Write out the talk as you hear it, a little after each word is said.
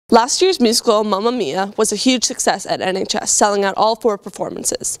Last year's musical, Mamma Mia, was a huge success at NHS, selling out all 4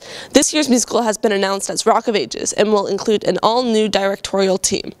 performances. This year's musical has been announced as Rock of Ages and will include an all-new directorial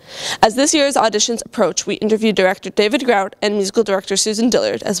team. As this year's auditions approach, we interviewed director David Grout and musical director Susan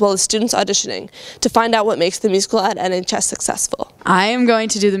Dillard, as well as students auditioning, to find out what makes the musical at NHS successful. I am going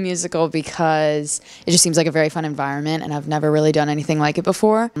to do the musical because it just seems like a very fun environment, and I've never really done anything like it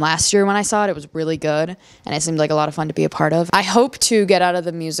before. Last year when I saw it, it was really good, and it seemed like a lot of fun to be a part of. I hope to get out of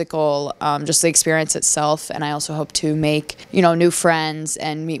the musical just the experience itself, and I also hope to make, new friends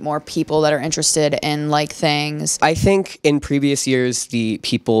and meet more people that are interested in like things. I think in previous years, the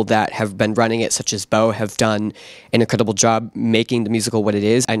people that have been running it, such as Bo, have done an incredible job making the musical what it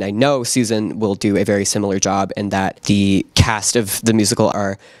is, and I know Susan will do a very similar job, and that the cast of the musical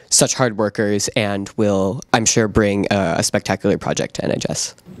are such hard workers and will, I'm sure, bring a spectacular project to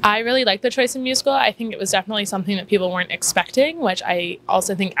NHS. I really like the choice of musical. I think it was definitely something that people weren't expecting, which I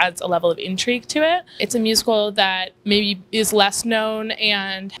also think adds a level of intrigue to it. It's a musical that maybe is less known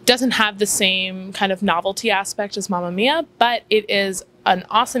and doesn't have the same kind of novelty aspect as Mamma Mia, but it is an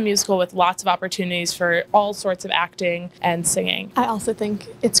awesome musical with lots of opportunities for all sorts of acting and singing. I also think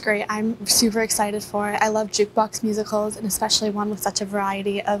it's great. I'm super excited for it. I love jukebox musicals, and especially one with such a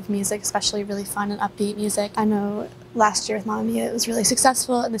variety of music, especially really fun and upbeat music. I know last year with Mamma Mia it was really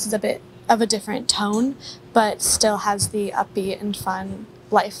successful, and this is a bit of a different tone, but still has the upbeat and fun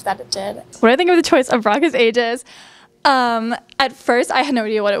life that it did. What do I think of the choice of Rock of Ages? At first I had no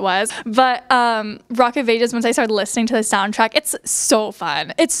idea what it was, but Rock of Ages, once I started listening to the soundtrack, it's so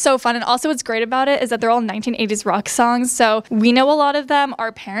fun. It's so fun, and also what's great about it is that they're all 1980s rock songs, so we know a lot of them,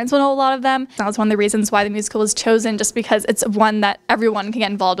 our parents will know a lot of them. That was one of the reasons why the musical was chosen, just because it's one that everyone can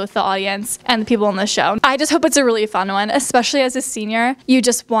get involved with, the audience and the people on the show. I just hope it's a really fun one, especially as a senior. You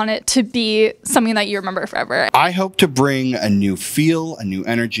just want it to be something that you remember forever. I hope to bring a new feel, a new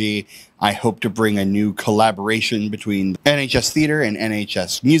energy. I hope to bring a new collaboration between NHS Theatre and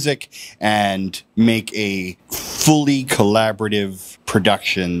NHS Music and make a fully collaborative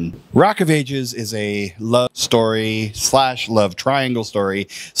production. Rock of Ages is a love story / love triangle story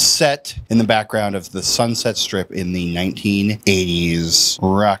set in the background of the Sunset Strip in the 1980s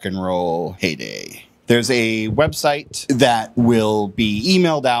rock and roll heyday. There's a website that will be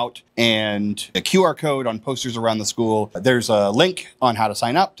emailed out and a QR code on posters around the school. There's a link on how to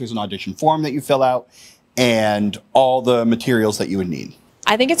sign up. There's an audition form that you fill out and all the materials that you would need.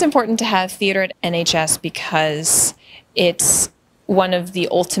 I think it's important to have theater at NHS because it's one of the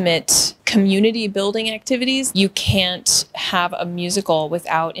ultimate community building activities. You can't have a musical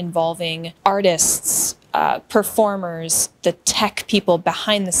without involving artists, performers, the tech people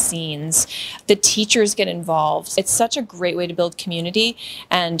behind the scenes, the teachers get involved. It's such a great way to build community,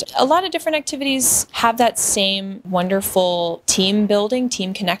 and a lot of different activities have that same wonderful team building,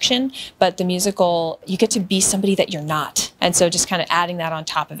 team connection, but the musical, you get to be somebody that you're not. And so just kind of adding that on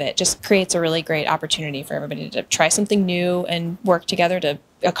top of it just creates a really great opportunity for everybody to try something new and work together to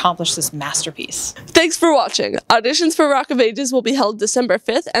accomplish this masterpiece. Thanks for watching. Auditions for Rock of Ages will be held December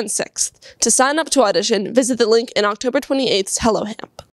 5th and 6th. To sign up to audition, visit the link in October 28th's Hello Hamp.